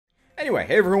Anyway,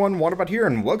 hey everyone, Wanderbot here,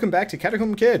 and welcome back to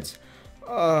Catacomb Kids.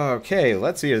 Okay,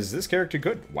 let's see, is this character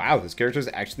good? Wow, this character is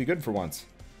actually good for once.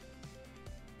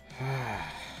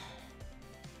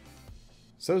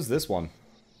 So's this one.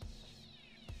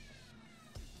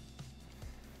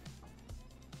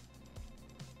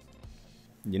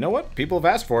 You know what? People have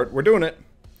asked for it. We're doing it.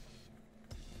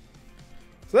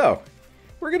 So,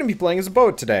 we're going to be playing as a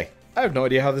boat today. I have no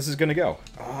idea how this is going to go.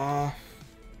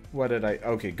 What did I...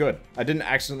 Okay, good. I didn't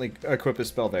accidentally equip a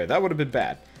spell there. That would have been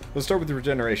bad. Let's start with the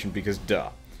regeneration, because duh.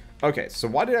 Okay, so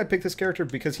why did I pick this character?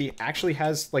 Because he actually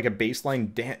has, like, a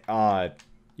baseline...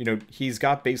 you know, he's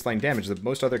got baseline damage that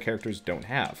most other characters don't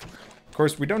have. Of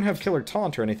course, we don't have killer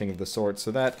taunt or anything of the sort,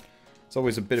 so that is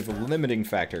always a bit of a limiting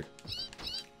factor.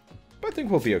 But I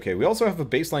think we'll be okay. We also have a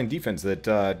baseline defense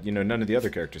that, you know, none of the other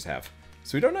characters have.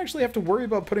 So we don't actually have to worry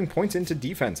about putting points into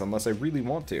defense unless I really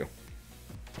want to.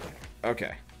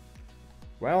 Okay.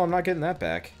 Well, I'm not getting that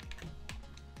back.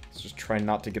 Let's just try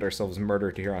not to get ourselves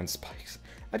murdered here on spikes.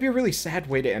 That'd be a really sad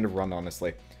way to end a run,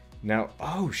 honestly. Now,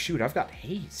 oh shoot, I've got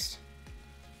haste.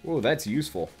 Whoa, that's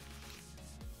useful.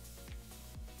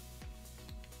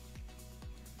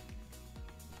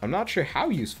 I'm not sure how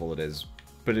useful it is,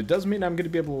 but it does mean I'm going to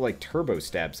be able to, like, turbo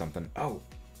stab something. Oh,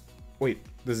 wait,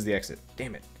 this is the exit.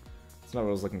 Damn it. That's not what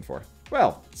I was looking for.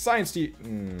 Well, science to you.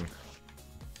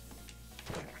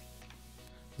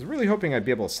 I was really hoping I'd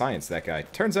be able to science that guy.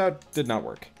 Turns out, did not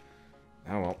work.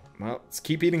 Oh well. Well, let's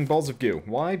keep eating balls of goo.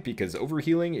 Why? Because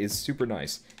overhealing is super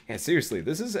nice. Yeah, seriously,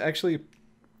 this is actually...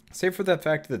 Save for that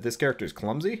fact that this character is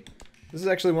clumsy, this is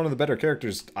actually one of the better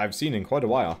characters I've seen in quite a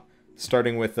while.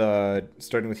 Starting with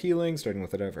healing, starting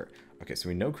with whatever. Okay, so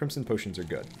we know Crimson Potions are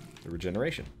good. The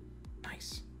regeneration.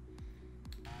 Nice.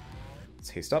 Let's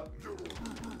haste up.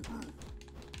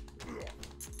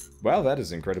 Wow, that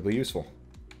is incredibly useful.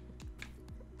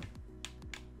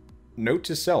 Note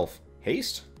to self.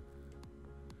 Haste?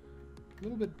 A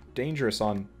little bit dangerous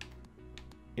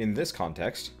in this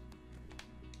context.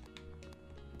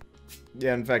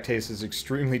 Yeah, in fact, haste is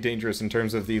extremely dangerous in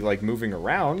terms of the, like, moving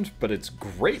around, but it's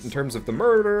great in terms of the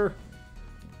murder.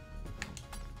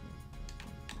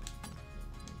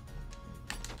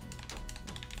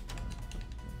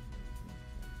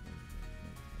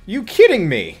 You kidding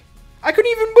me? I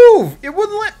couldn't even move! It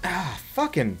wouldn't let... Ah,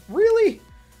 fucking... Really?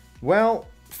 Well,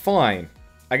 fine.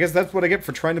 I guess that's what I get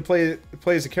for trying to play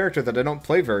as a character that I don't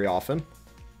play very often.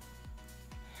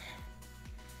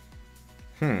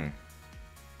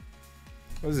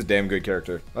 This is a damn good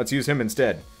character. Let's use him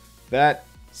instead. That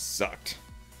sucked.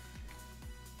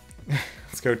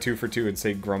 Let's go 2 for 2 and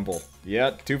say Grumble.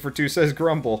 Yeah, 2 for 2 says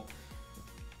Grumble.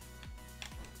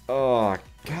 Oh,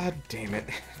 god damn it.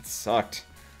 It sucked.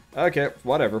 Okay,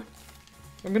 whatever.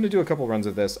 I'm gonna do a couple runs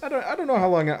of this. I don't know how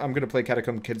long I'm gonna play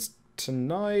Catacomb Kids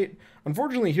tonight.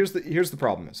 Unfortunately, here's the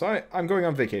problem. So I'm going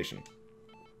on vacation,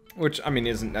 which I mean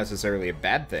isn't necessarily a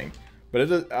bad thing, but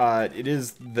it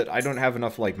is that I don't have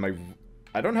enough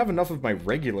of my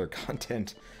regular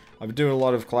content. I've been doing a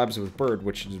lot of collabs with Bird,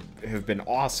 which have been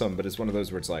awesome, but it's one of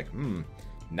those where it's like,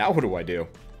 now what do I do?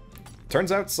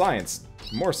 Turns out science.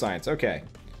 More science, okay.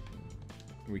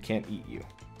 We can't eat you.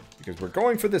 Because we're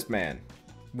going for this man.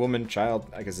 Woman,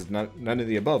 child, I guess it's none of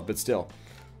the above, but still.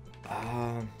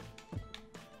 I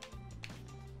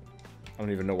don't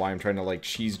even know why I'm trying to, like,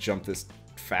 cheese jump this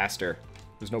faster.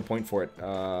 There's no point for it.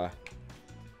 Oh,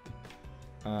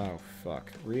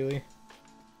 fuck. Really?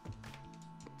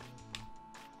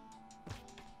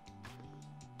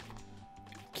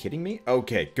 Kidding me?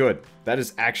 Okay, good. That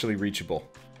is actually reachable.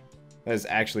 That is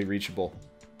actually reachable.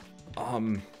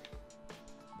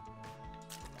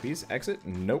 Please exit?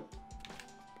 Nope.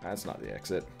 That's not the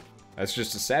exit. That's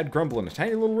just a sad grumble in a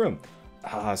tiny little room.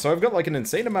 So I've got like an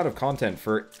insane amount of content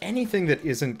for anything that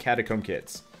isn't Catacomb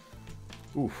Kids.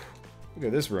 Oof. Look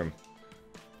at this room.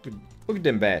 Look at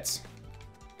them bats.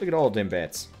 Look at all them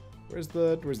bats. Where's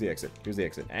the exit? Here's the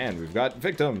exit. And we've got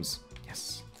victims.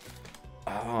 Yes.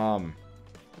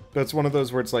 That's one of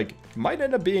those where it's like, might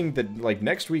end up being that, like,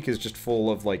 next week is just full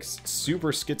of, like,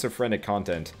 super schizophrenic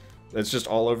content that's just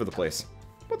all over the place.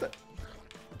 What the?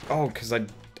 Oh, because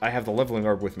I have the leveling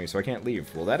orb with me, so I can't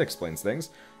leave. Well, that explains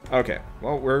things. Okay,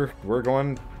 well, we're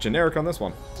going generic on this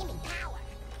one.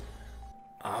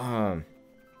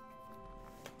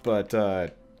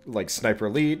 Like Sniper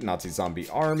Elite, Nazi Zombie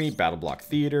Army, Battle Block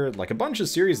Theater, like a bunch of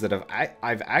series that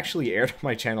I've actually aired on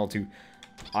my channel to,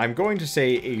 I'm going to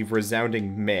say, a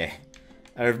resounding meh.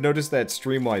 And I've noticed that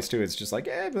stream-wise, too, it's just like,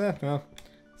 well,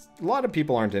 a lot of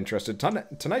people aren't interested.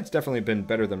 Tonight's definitely been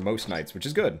better than most nights, which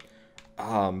is good.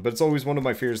 But it's always one of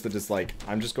my fears that is like,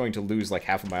 I'm just going to lose like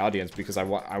half of my audience because I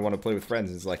want to play with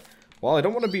friends. And it's like, well, I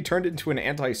don't want to be turned into an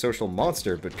antisocial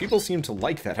monster, but people seem to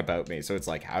like that about me, so it's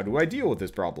like, how do I deal with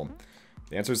this problem?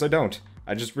 The answer is I don't.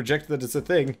 I just reject that it's a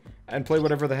thing, and play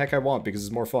whatever the heck I want because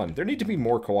it's more fun. There need to be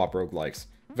more co-op roguelikes.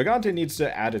 Vagante needs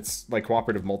to add its, like,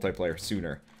 cooperative multiplayer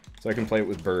sooner, so I can play it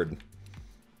with Bird.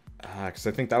 Because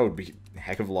I think that would be a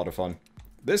heck of a lot of fun.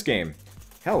 This game,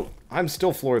 hell, I'm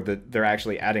still floored that they're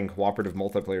actually adding cooperative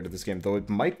multiplayer to this game, though it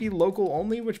might be local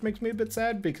only, which makes me a bit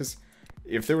sad, because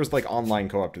if there was, like, online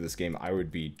co-op to this game, I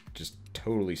would be just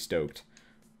totally stoked.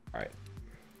 Alright.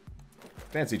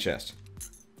 Fancy chest.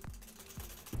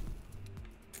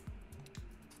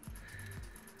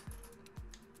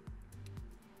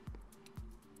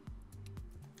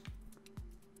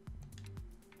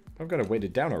 I've got it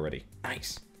weighted down already.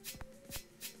 Nice.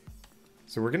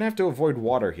 So we're going to have to avoid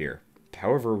water here.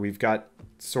 However, we've got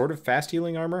sort of fast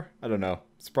healing armor. I don't know.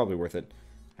 It's probably worth it.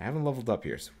 I haven't leveled up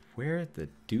here, so where the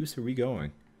deuce are we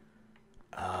going?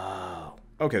 Oh.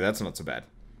 Okay, that's not so bad.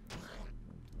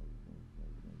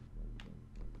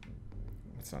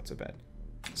 That's not so bad.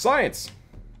 Science!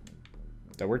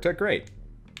 That worked out great.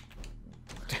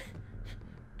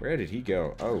 Where did he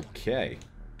go? Okay.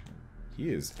 He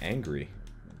is angry.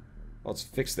 Let's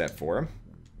fix that for him.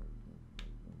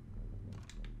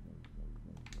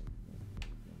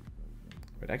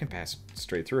 But I can pass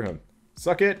straight through him.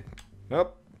 Suck it!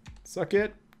 Nope. Suck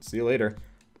it. See you later.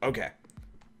 Okay.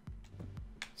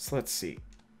 So let's see.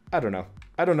 I don't know.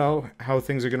 I don't know how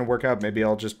things are gonna work out. Maybe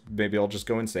I'll just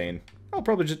go insane. I'll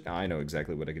probably just... I know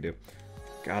exactly what I could do.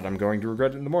 God, I'm going to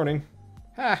regret it in the morning.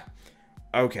 Ha!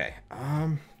 Okay.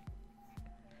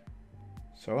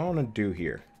 So what I want to do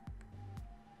here.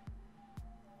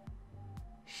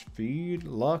 Speed,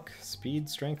 luck, speed,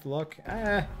 strength, luck.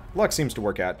 Luck seems to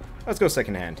work out. Let's go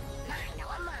second hand.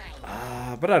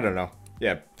 But I don't know.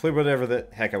 Yeah, play whatever the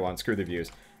heck I want. Screw the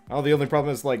views. Oh, the only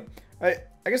problem is, like, I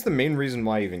guess the main reason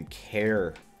why I even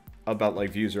care about,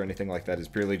 like, views or anything like that is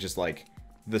purely just, like,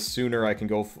 the sooner I can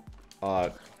go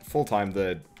full-time,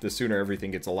 the sooner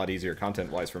everything gets a lot easier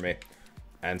content-wise for me.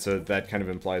 And so that kind of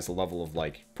implies a level of,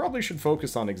 like, probably should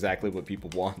focus on exactly what people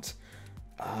want.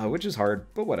 Which is hard,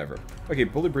 but whatever. Okay,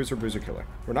 Bully Bruiser, Bruiser Killer.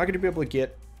 We're not going to be able to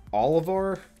get all of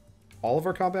our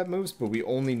combat moves, but we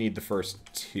only need the first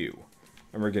two.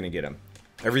 And we're going to get them.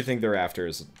 Everything thereafter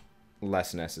is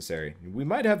less necessary. We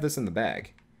might have this in the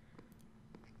bag.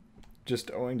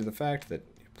 Just owing to the fact that,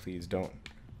 please don't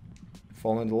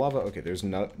fall into lava. Okay, there's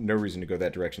no reason to go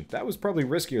that direction. That was probably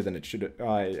riskier than it should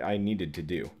I needed to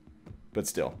do. But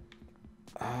still.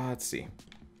 Let's see.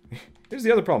 Here's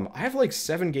the other problem. I have like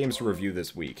 7 games to review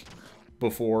this week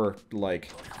before, like...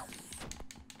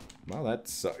 Well,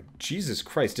 that's... Jesus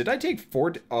Christ. Did I take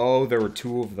 4... Oh, there were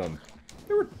 2 of them.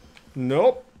 There were...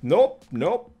 Nope. Nope.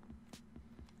 Nope.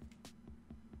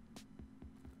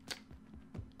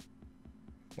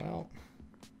 Well...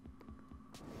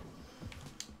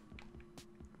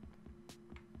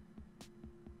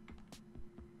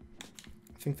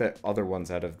 I think that other one's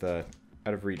out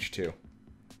of reach too.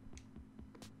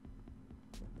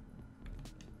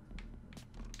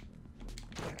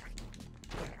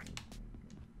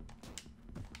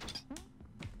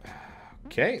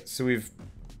 Okay, so we've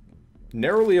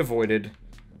narrowly avoided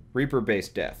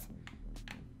Reaper-based death.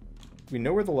 We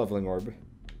know where the leveling orb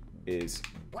is.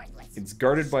 It's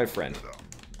guarded by a friend.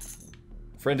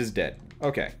 Friend is dead.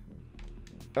 Okay.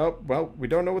 Oh, well, we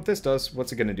don't know what this does.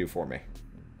 What's it gonna do for me?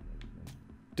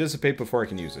 Dissipate before I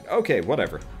can use it. Okay,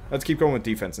 whatever. Let's keep going with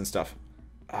defense and stuff.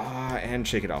 And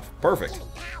shake it off. Perfect.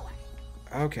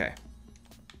 Okay.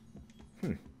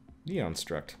 Neon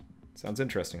Struct. Sounds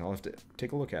interesting. I'll have to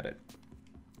take a look at it.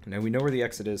 Now we know where the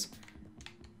exit is.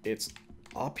 It's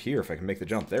up here if I can make the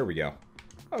jump. There we go.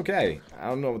 Okay. I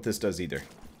don't know what this does either.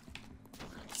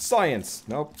 Science!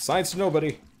 Nope. Science to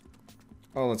nobody.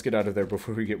 Oh, let's get out of there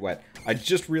before we get wet. I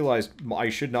just realized I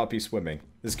should not be swimming.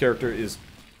 This character is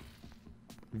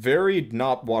very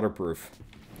not waterproof.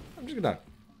 I'm just gonna...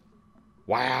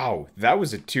 Wow! That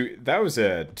was a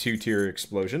two-tier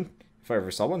explosion. If I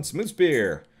ever saw one. Smooth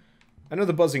Spear! I know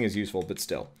the buzzing is useful, but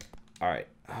still. Alright.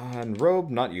 And robe,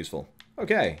 not useful.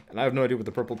 Okay, and I have no idea what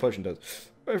the purple potion does.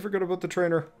 I forgot about the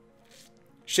trainer.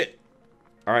 Shit.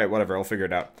 Alright, whatever, I'll figure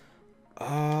it out.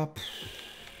 I'll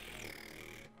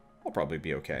probably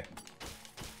be okay.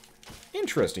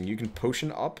 Interesting, you can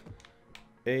potion up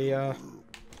a,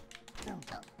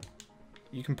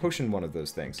 you can potion one of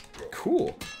those things.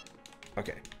 Cool.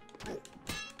 Okay.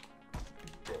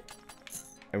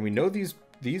 And we know these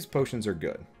potions are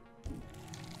good.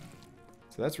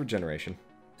 So that's regeneration.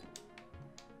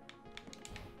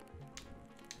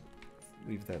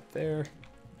 Leave that there.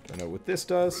 Don't know what this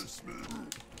does.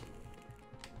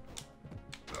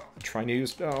 trying to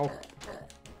use... No.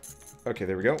 Okay,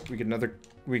 there we go. We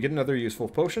get another useful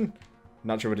potion.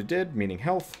 Not sure what it did, meaning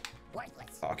health.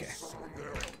 Okay.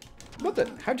 What the...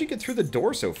 How'd you get through the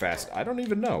door so fast? I don't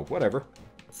even know. Whatever.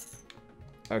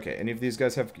 Okay, any of these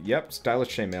guys have... Yep,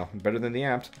 stylish chainmail. Better than the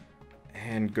apt.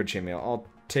 And good chainmail. I'll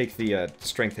take the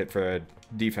strength hit for a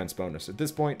defense bonus. At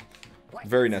this point,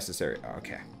 very necessary.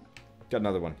 Okay. Got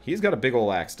another one. He's got a big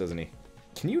old axe, doesn't he?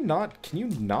 Can you not...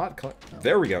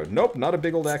 There we go. Nope, not a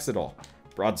big old axe at all.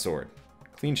 Broadsword.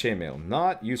 Clean chainmail.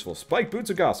 Not useful. Spike boots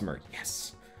of Gossamer.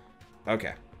 Yes.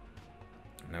 Okay.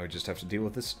 Now we just have to deal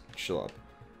with this schlub.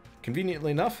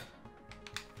 Conveniently enough...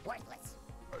 I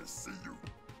see you.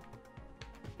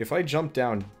 If I jump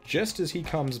down just as he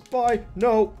comes by...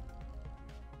 No!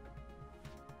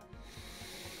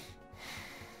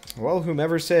 Well,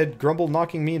 whomever said Grumble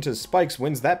knocking me into spikes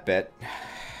wins that bet.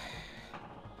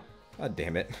 God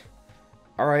damn it.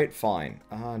 Alright, fine.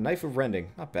 Knife of Rending.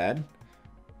 Not bad.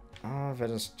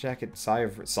 Venomous Jacket. Sigh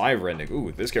of Rending.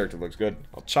 Ooh, this character looks good.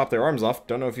 I'll chop their arms off.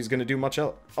 Don't know if he's going to do much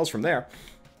else from there.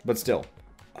 But still.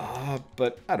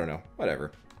 But I don't know.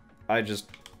 Whatever. I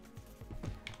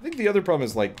think the other problem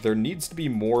is, like, there needs to be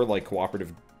more, like,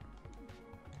 cooperative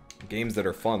games that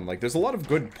are fun. Like, there's a lot of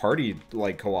good party,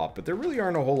 like, co-op, but there really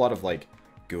aren't a whole lot of, like,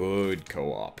 good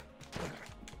co-op.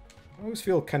 I always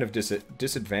feel kind of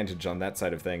disadvantaged on that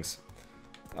side of things.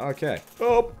 Okay.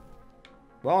 Oh!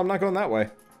 Well, I'm not going that way.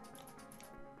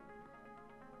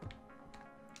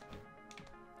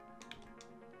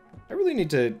 I really need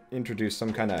to introduce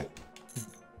some kind of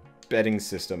betting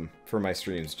system for my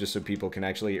streams, just so people can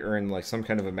actually earn, like, some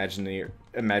kind of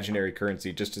imaginary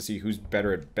currency just to see who's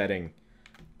better at betting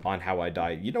on how I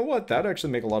die. You know what? That would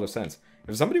actually make a lot of sense.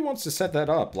 If somebody wants to set that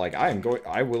up, like,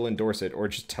 I will endorse it, or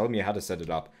just tell me how to set it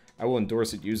up. I will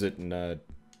endorse it, use it, and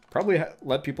probably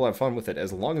let people have fun with it,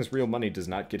 as long as real money does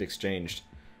not get exchanged.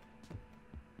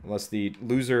 Unless the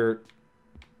loser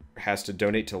has to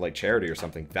donate to, like, charity or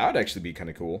something. That would actually be kind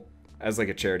of cool, as, like,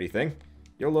 a charity thing.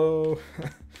 YOLO!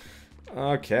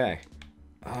 Okay.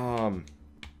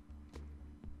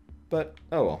 But,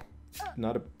 oh well.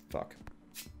 Not a... Fuck.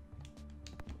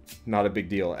 Not a big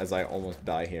deal, as I almost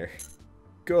die here.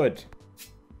 Good.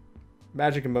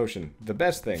 Magic emotion. The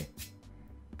best thing.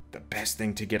 The best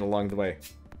thing to get along the way.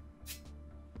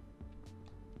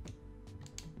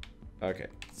 Okay.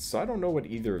 So I don't know what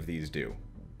either of these do.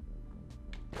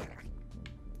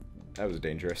 That was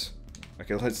dangerous.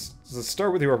 Okay, let's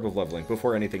start with the Orb of Leveling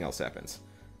before anything else happens.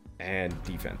 And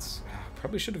defense.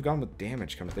 Probably should have gone with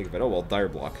damage, come to think of it. Oh well, Dire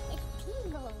Block.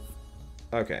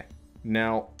 Okay.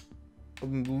 Now,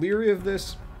 I'm leery of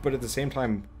this, but at the same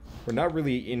time, we're not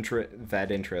really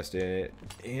that interested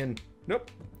in...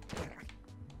 Nope.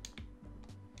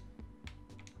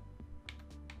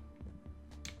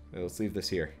 Okay, let's leave this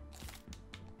here.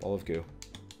 Ball of goo.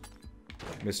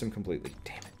 Missed him completely.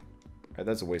 Damn it. Alright,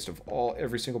 that's a waste of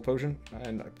every single potion.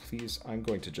 And please, I'm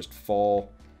going to just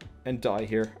fall and die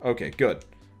here. Okay, good.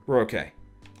 We're okay.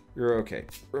 You're okay.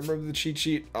 Remember the cheat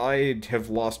sheet? I have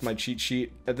lost my cheat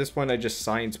sheet. At this point, I just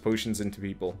science potions into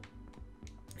people.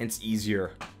 It's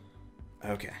easier.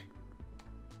 Okay.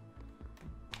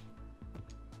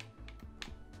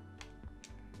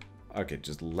 Okay,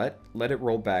 just let it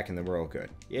roll back and then we're all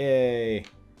good. Yay!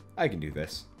 I can do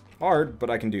this. Hard, but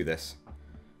I can do this.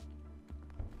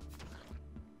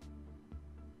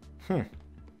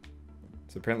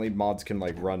 So apparently mods can,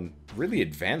 like, run really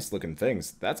advanced looking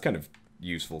things. That's kind of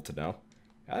useful to know.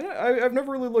 I've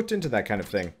never really looked into that kind of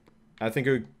thing. I think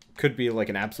it could be, like,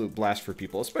 an absolute blast for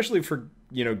people, especially for,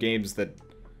 you know, games that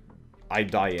I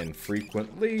die in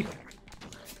frequently.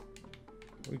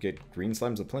 We get green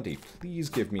slimes aplenty. Please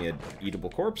give me an eatable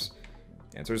corpse.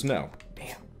 Answer is no.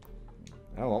 Damn.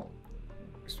 Oh well.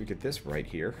 Guess we get this right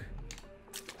here.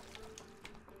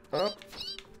 Oh.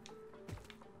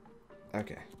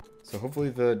 Okay. So hopefully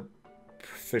the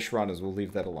fish piranhas will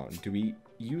leave that alone. Do we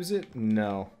use it?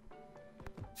 No.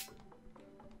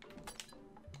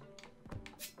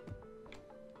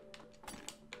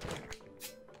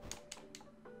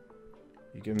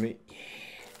 You give me...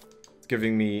 It's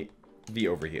giving me the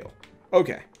overheal.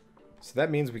 Okay. So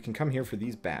that means we can come here for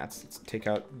these bats. Let's take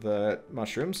out the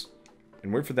mushrooms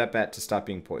and wait for that bat to stop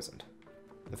being poisoned.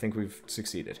 I think we've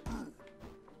succeeded.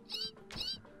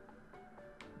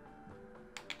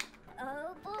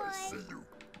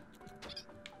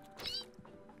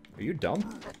 Are you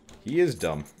dumb? He is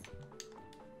dumb.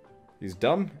 He's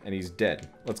dumb, and he's dead.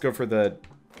 Let's go for the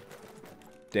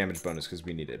damage bonus, because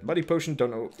we need it. Muddy Potion, don't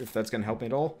know if that's going to help me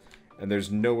at all. And there's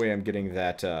no way I'm getting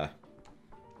that,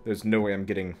 there's no way I'm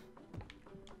getting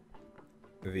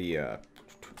the, that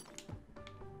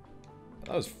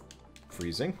was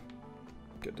freezing.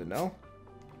 Good to know.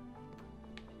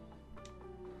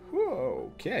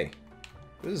 Whoa, okay.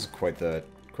 This is quite the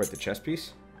chess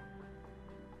piece.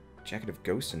 Jacket of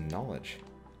Ghost and Knowledge.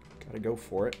 Gotta go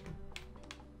for it.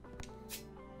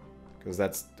 Because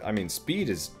that's, I mean, speed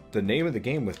is the name of the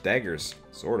game with daggers,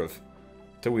 sort of.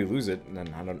 Till we lose it, and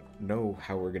then I don't know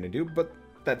how we're gonna do. But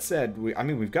that said,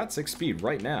 we've got 6 speed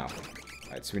right now.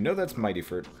 Alright, so we know that's mighty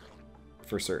for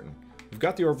certain. We've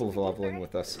got the orbital leveling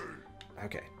with us.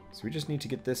 Okay, so we just need to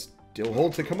get this deal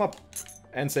hold to come up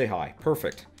and say hi.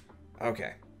 Perfect.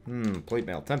 Okay. Plate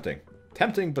mail. Tempting.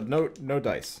 Tempting, but no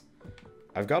dice.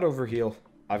 I've got overheal.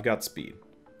 I've got speed.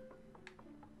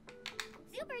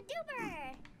 Super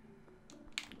duper!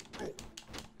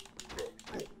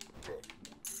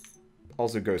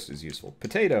 Also, Ghost is useful.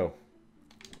 Potato.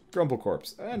 Grumble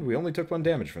Corpse. And we only took 1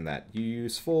 damage from that.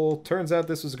 Useful. Turns out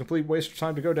this was a complete waste of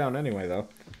time to go down anyway, though.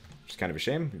 Which is kind of a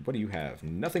shame. What do you have?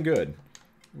 Nothing good.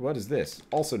 What is this?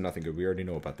 Also nothing good. We already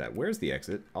know about that. Where's the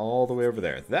exit? All the way over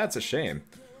there. That's a shame.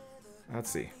 Let's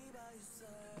see.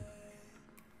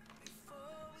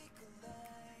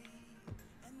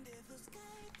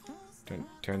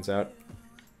 Turns out...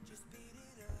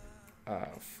 Oh,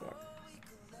 fuck.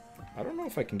 I don't know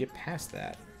if I can get past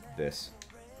that. This.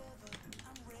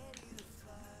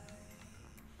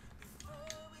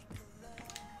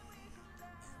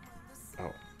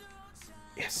 Oh.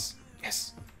 Yes.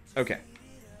 Yes. Okay.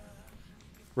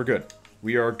 We're good.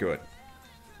 We are good.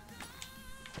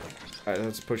 Alright,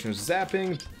 let's push into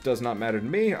zapping. Does not matter to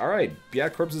me. Alright,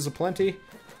 Biat corpses aplenty.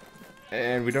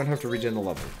 And we don't have to regen the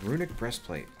level. Runic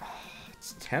breastplate. Oh,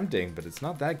 it's tempting, but it's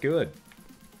not that good.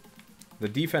 The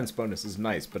defense bonus is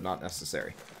nice, but not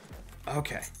necessary.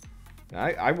 Okay.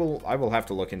 I will have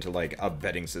to look into, like, a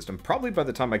betting system. Probably by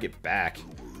the time I get back.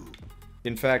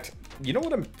 In fact, you know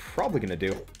what I'm probably gonna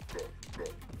do?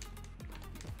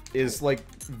 Is, like,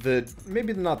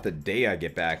 maybe not the day I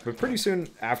get back, but pretty soon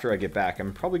after I get back,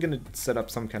 I'm probably gonna set up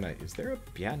some kind of... Is there a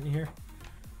Biat in here?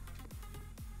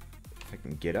 If I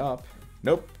can get up.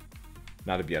 Nope.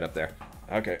 Not a Biat up there.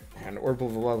 Okay. And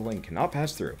orbital leveling cannot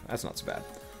pass through. That's not so bad.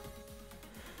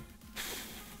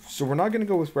 So we're not going to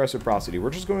go with reciprocity. We're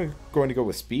just going to go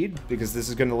with speed, because this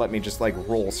is going to let me just, like,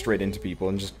 roll straight into people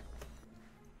and just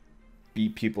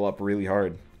beat people up really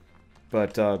hard.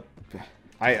 But,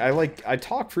 I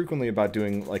talk frequently about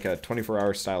doing, like, a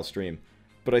 24-hour style stream.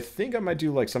 But I think I might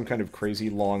do, like, some kind of crazy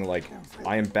long, like,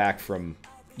 I am back from,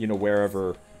 you know,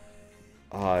 wherever,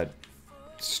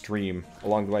 stream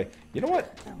along the way. You know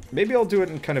what? Maybe I'll do it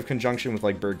in kind of conjunction with,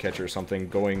 like, Birdcatcher or something,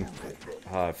 going,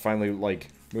 finally, like,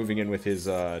 moving in with his,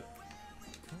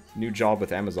 new job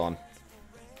with Amazon.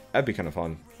 That'd be kind of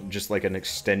fun. Just, like, an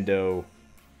extendo,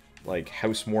 like,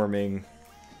 housewarming,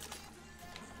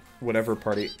 whatever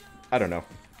party. I don't know.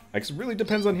 Like, it really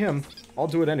depends on him. I'll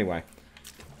do it anyway.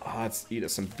 Let's eat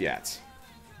us some Biats.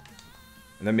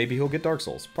 And then maybe he'll get Dark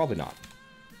Souls. Probably not.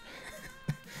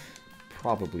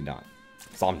 Probably not.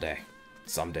 Someday.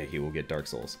 Someday he will get Dark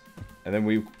Souls. And then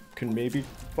we can maybe...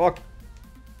 Fuck!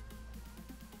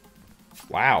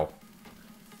 Wow.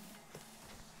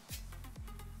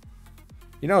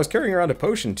 You know, I was carrying around a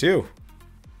potion, too.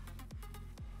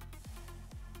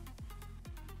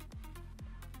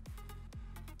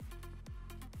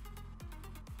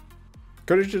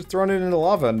 Could have just thrown it into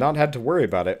lava and not had to worry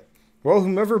about it. Well,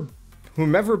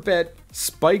 whomever bet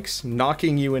spikes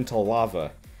knocking you into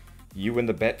lava, you win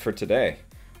the bet for today.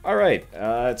 Alright,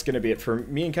 that's gonna be it for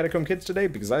me and Catacomb Kids today,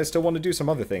 because I still want to do some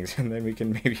other things, and then we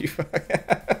can maybe...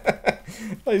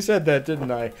 I said that,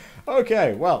 didn't I?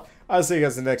 Okay, well, I'll see you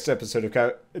guys in the next episode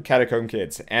of Catacomb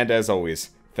Kids, and as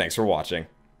always, thanks for watching.